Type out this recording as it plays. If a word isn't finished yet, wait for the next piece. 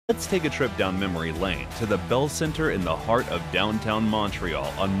Let's take a trip down memory lane to the Bell Center in the heart of downtown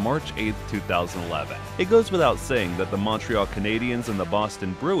Montreal on March 8, 2011. It goes without saying that the Montreal Canadiens and the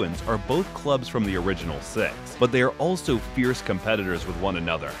Boston Bruins are both clubs from the original six, but they are also fierce competitors with one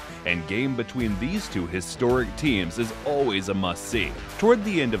another, and game between these two historic teams is always a must-see. Toward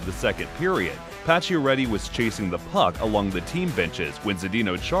the end of the second period, Pacioretty was chasing the puck along the team benches when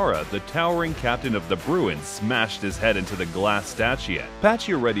Zdeno Chara, the towering captain of the Bruins, smashed his head into the glass statue.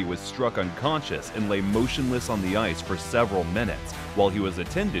 Pacioretty was struck unconscious and lay motionless on the ice for several minutes, while he was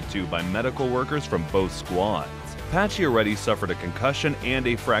attended to by medical workers from both squads. Pacioretty suffered a concussion and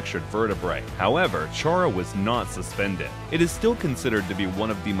a fractured vertebrae. However, Chara was not suspended. It is still considered to be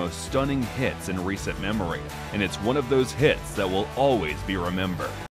one of the most stunning hits in recent memory, and it's one of those hits that will always be remembered.